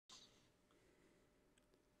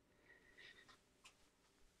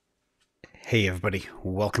Hey everybody,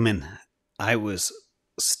 welcome in. I was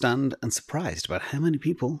stunned and surprised about how many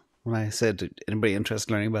people, when I said, anybody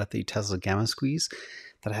interested in learning about the Tesla Gamma squeeze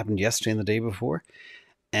that happened yesterday and the day before?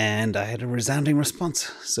 And I had a resounding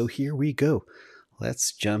response. So here we go.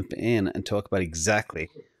 Let's jump in and talk about exactly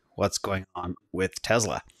what's going on with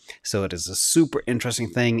Tesla. So it is a super interesting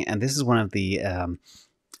thing, and this is one of the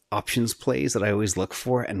options plays that I always look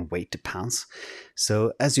for and wait to pounce.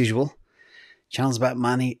 So as usual, channel's about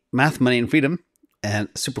money, math, money, and freedom. And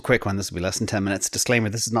super quick one, this will be less than 10 minutes. Disclaimer,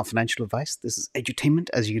 this is not financial advice. This is edutainment,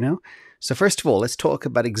 as you know. So first of all, let's talk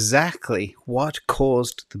about exactly what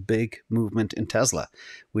caused the big movement in Tesla.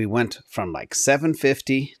 We went from like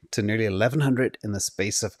 750 to nearly 1100 in the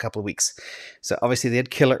space of a couple of weeks. So obviously they had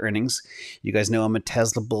killer earnings. You guys know I'm a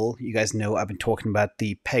Tesla bull. You guys know I've been talking about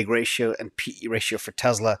the PEG ratio and PE ratio for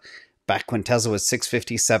Tesla. Back when Tesla was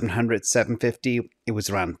 650, 700, 750, it was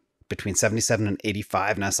around between 77 and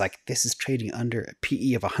 85, and I was like, this is trading under a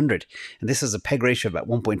PE of 100, and this is a PEG ratio of about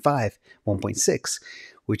 1.5, 1.6,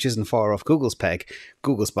 which isn't far off Google's PEG.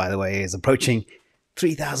 Google's, by the way, is approaching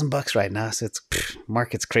 $3,000 right now, so it's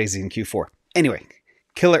market's crazy in Q4. Anyway,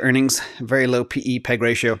 killer earnings, very low PE PEG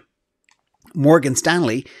ratio. Morgan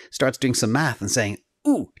Stanley starts doing some math and saying,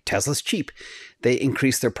 ooh, Tesla's cheap. They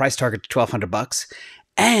increased their price target to $1,200,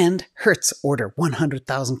 and Hertz order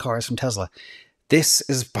 100,000 cars from Tesla. This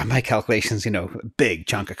is, by my calculations, a big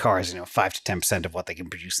chunk of cars, 5 to 10% of what they can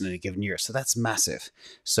produce in a given year. So that's massive.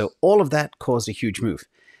 So all of that caused a huge move.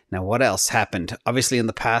 Now, what else happened? Obviously, in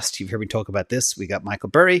the past, you've heard me talk about this. We got Michael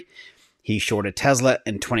Burry. He shorted Tesla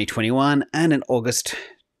in 2021 and in August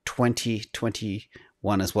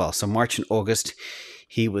 2021 as well. So March and August,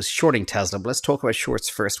 he was shorting Tesla. But let's talk about shorts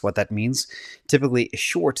first, what that means. Typically, a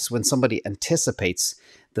short is when somebody anticipates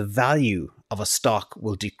the value of a stock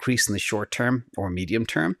will decrease in the short term or medium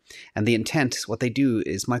term. And the intent, what they do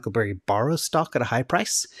is Michael Burry borrows stock at a high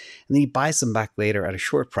price, and then he buys them back later at a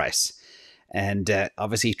short price. And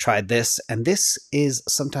obviously he tried this, and this is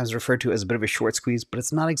sometimes referred to as a bit of a short squeeze, but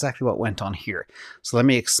it's not exactly what went on here. So let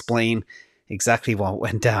me explain exactly what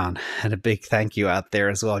went down. And a big thank you out there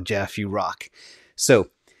as well, Jeff, you rock. So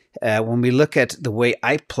when we look at the way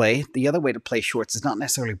I play, the other way to play shorts is not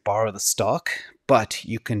necessarily borrow the stock, but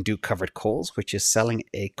you can do covered calls, which is selling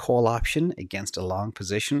a call option against a long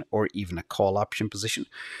position or even a call option position,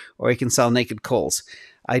 or you can sell naked calls.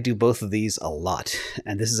 I do both of these a lot,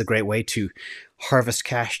 and this is a great way to harvest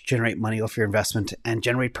cash, generate money off your investment, and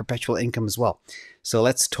generate perpetual income as well. So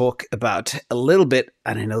let's talk about a little bit,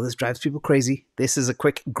 and I know this drives people crazy. This is a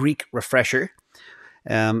quick Greek refresher.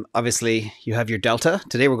 Obviously, you have your delta.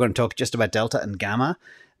 Today we're going to talk just about delta and gamma.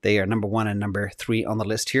 They are number 1 and number 3 on the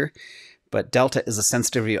list here. But delta is a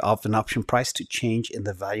sensitivity of an option price to change in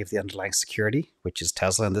the value of the underlying security, which is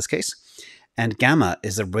Tesla in this case. And gamma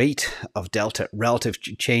is a rate of delta relative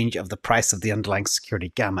to change of the price of the underlying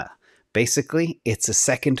security, gamma. Basically, it's a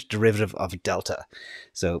second derivative of delta.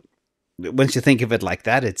 So once you think of it like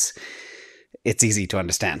that, it's easy to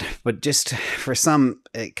understand. But just for some,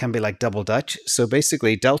 it can be like double Dutch. So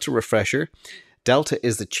basically, delta refresher. Delta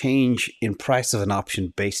is the change in price of an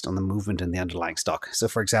option based on the movement in the underlying stock. So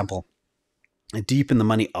for example, a deep in the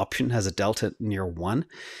money option has a delta near 1,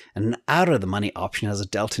 and an out of the money option has a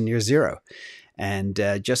delta near 0. And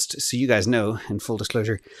just so you guys know, in full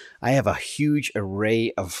disclosure, I have a huge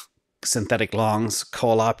array of synthetic longs,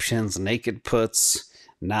 call options, naked puts,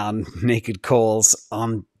 non-naked calls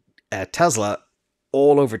on Tesla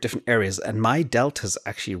all over different areas. And my deltas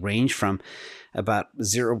actually range from about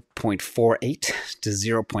 0.48 to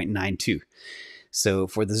 0.92. So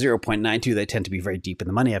for the 0.92, they tend to be very deep in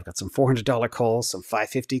the money. I've got some $400 calls, some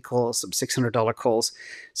 $550 calls, some $600 calls.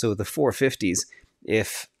 So the 450s,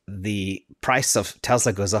 if the price of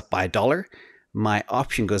Tesla goes up by $1, my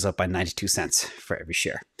option goes up by 92 cents for every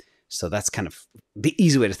share. So that's kind of the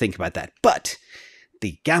easy way to think about that. But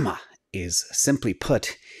the gamma is simply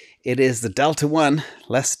put, it is the delta 1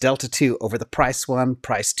 less delta 2 over the price 1,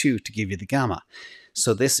 price 2 to give you the gamma.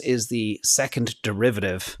 So this is the second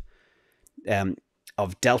derivative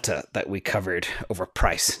of delta that we covered over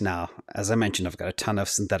price. Now, as I mentioned, I've got a ton of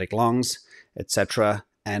synthetic longs, etc.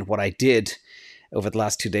 And what I did over the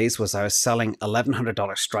last 2 days was I was selling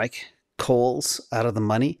 $1,100 strike calls out of the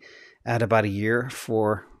money at about a year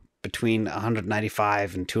for between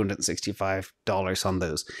 $195 and $265 on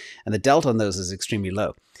those. And the delta on those is extremely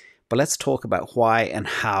low. But let's talk about why and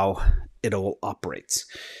how it all operates.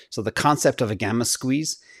 So the concept of a gamma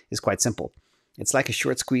squeeze is quite simple. It's like a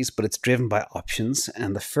short squeeze, but it's driven by options.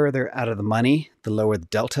 And the further out of the money, the lower the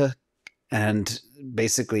delta. And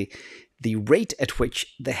basically, the rate at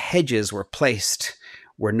which the hedges were placed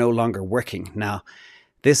were no longer working. Now,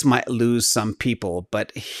 This might lose some people,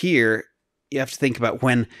 but here you have to think about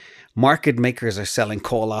when market makers are selling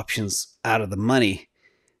call options out of the money,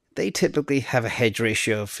 they typically have a hedge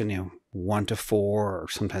ratio of 1 to 4 or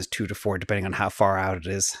sometimes 2 to 4, depending on how far out it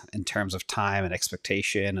is in terms of time and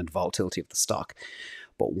expectation and volatility of the stock.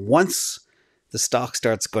 But once the stock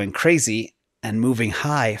starts going crazy and moving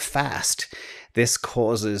high fast, this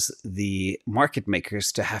causes the market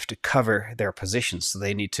makers to have to cover their positions. So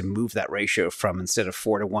they need to move that ratio from, instead of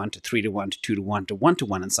 4 to 1 to 3 to 1 to 2 to 1 to 1 to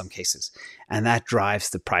 1 in some cases. And that drives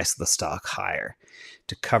the price of the stock higher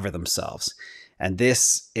to cover themselves. And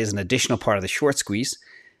this is an additional part of the short squeeze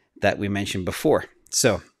that we mentioned before.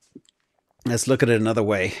 So let's look at it another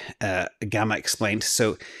way. Gamme explained.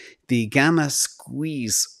 So the Gamme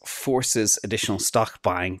squeeze forces additional stock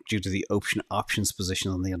buying due to the options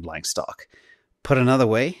position on the underlying stock. Put another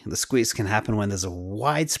way, the squeeze can happen when there's a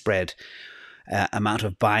widespread amount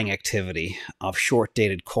of buying activity of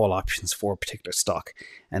short-dated call options for a particular stock.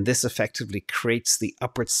 And this effectively creates the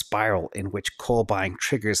upward spiral in which call buying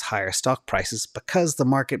triggers higher stock prices because the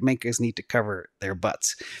market makers need to cover their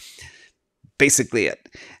butts. Basically it.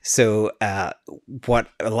 So what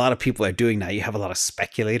a lot of people are doing now, you have a lot of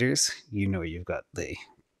speculators. You've got the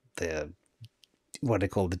what they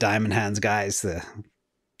call the diamond hands guys, the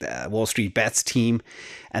Wall Street Bets team,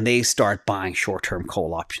 and they start buying short-term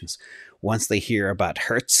call options. Once they hear about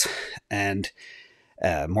Hertz and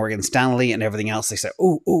Morgan Stanley and everything else, they say,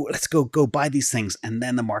 oh, let's go buy these things. And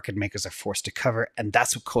then the market makers are forced to cover. And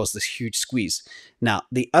that's what caused this huge squeeze. Now,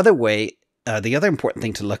 the other important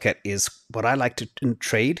thing to look at is what I like to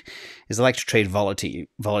trade is I like to trade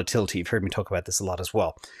volatility. You've heard me talk about this a lot as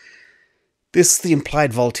well. This is the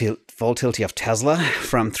implied volatility of Tesla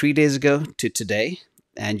from 3 days ago to today.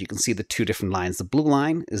 And you can see the two different lines. The blue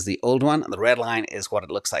line is the old one, and the red line is what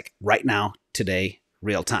it looks like right now, today,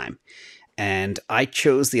 real time. And I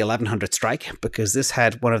chose the 1100 strike because this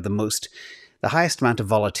had the highest amount of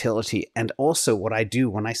volatility. And also what I do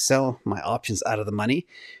when I sell my options out of the money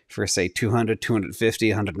for, say, 200, 250,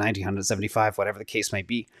 190, 175, whatever the case may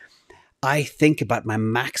be, I think about my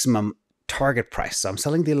maximum target price. So I'm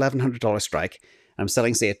selling the $1,100 strike. I'm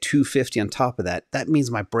selling, say, a $250 on top of that. That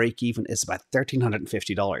means my break even is about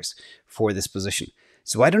 $1,350 for this position.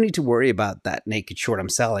 So I don't need to worry about that naked short I'm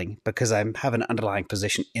selling because I have an underlying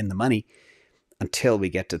position in the money until we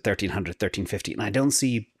get to $1,300, $1,350. And I don't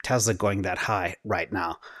see Tesla going that high right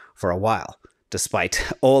now for a while,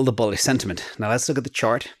 despite all the bullish sentiment. Now let's look at the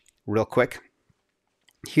chart real quick.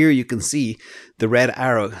 Here you can see the red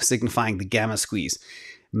arrow signifying the Gamme squeeze.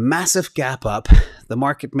 Massive gap up. The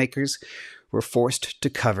market makers were forced to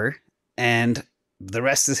cover, and the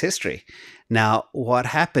rest is history. Now, what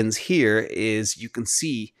happens here is you can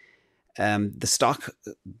see the stock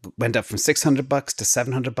went up from $600 to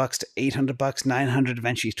 $700 to $800, $900,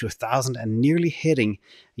 eventually to $1,000, and nearly hitting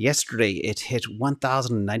yesterday. It hit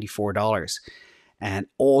 $1,094, and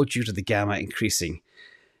all due to the Gamme increasing.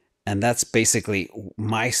 And that's basically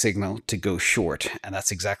my signal to go short, and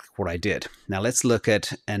that's exactly what I did. Now let's look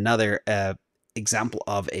at another example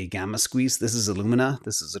of a Gamme squeeze. This is Illumina.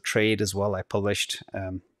 This is a trade as well I published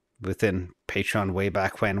within Patreon way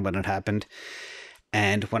back when it happened.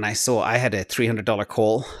 And when I saw I had a $300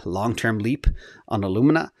 call, long-term leap on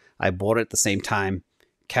Illumina, I bought it at the same time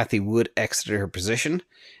Kathy Wood exited her position,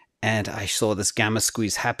 and I saw this Gamme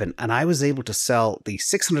squeeze happen. And I was able to sell the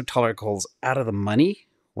 $600 calls out of the money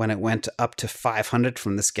when it went up to $500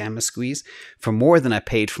 from this Gamme squeeze for more than I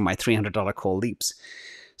paid for my $300 call leaps.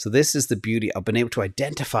 So this is the beauty. I've been able to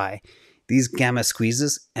identify these Gamme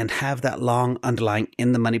squeezes and have that long underlying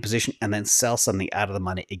in the money position and then sell something out of the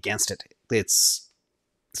money against it. It's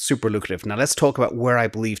super lucrative. Now let's talk about where I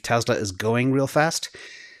believe Tesla is going real fast.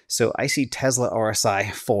 So I see Tesla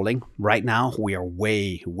RSI falling. Right now we are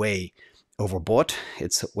way, way overbought.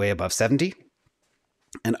 It's way above 70.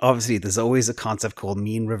 And obviously, there's always a concept called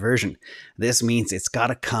mean reversion. This means it's got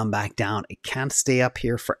to come back down. It can't stay up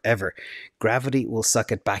here forever. Gravity will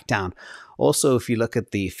suck it back down. Also, if you look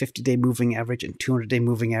at the 50-day moving average and 200-day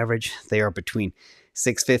moving average, they are between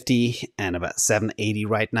 650 and about 780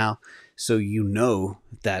 right now. So you know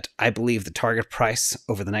that I believe the target price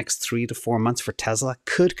over the next 3 to 4 months for Tesla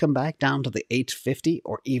could come back down to the 850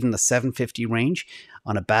 or even the 750 range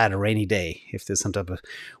on a bad rainy day if there's some type of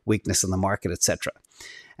weakness in the market, etc.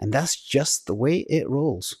 And that's just the way it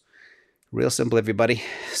rolls. Real simple, everybody.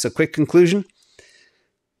 So quick conclusion.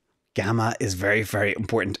 Gamme is very, very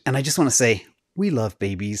important. And I just want to say, we love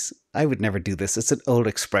babies. I would never do this. It's an old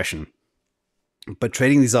expression. But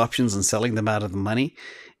trading these options and selling them out of the money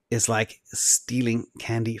is like stealing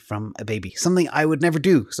candy from a baby. Something I would never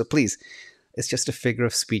do. So please, it's just a figure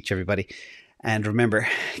of speech, everybody. And remember,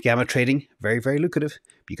 gamma trading, very, very lucrative.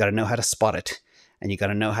 But you got to know how to spot it. And you got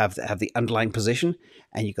to know have the underlying position.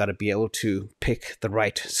 And you got to be able to pick the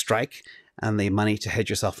right strike and the money to hedge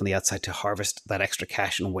yourself on the outside to harvest that extra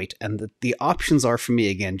cash and wait. And the options are, for me,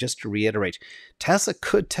 again, just to reiterate, Tesla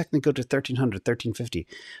could technically go to 1300, 1350,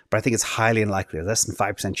 but I think it's highly unlikely. There's less than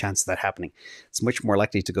 5% chance of that happening. It's much more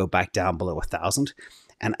likely to go back down below 1000.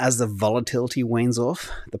 And as the volatility wanes off,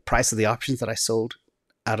 the price of the options that I sold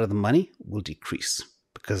out of the money will decrease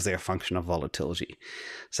because they're a function of volatility.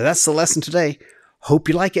 So that's the lesson today. Hope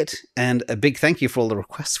you like it, and a big thank you for all the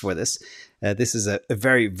requests for this. This is a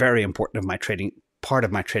very, very important part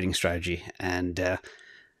of my trading strategy and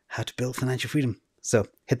how to build financial freedom. So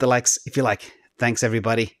hit the likes if you like. Thanks,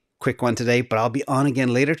 everybody. Quick one today, but I'll be on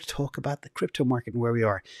again later to talk about the crypto market and where we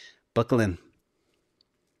are. Buckle in.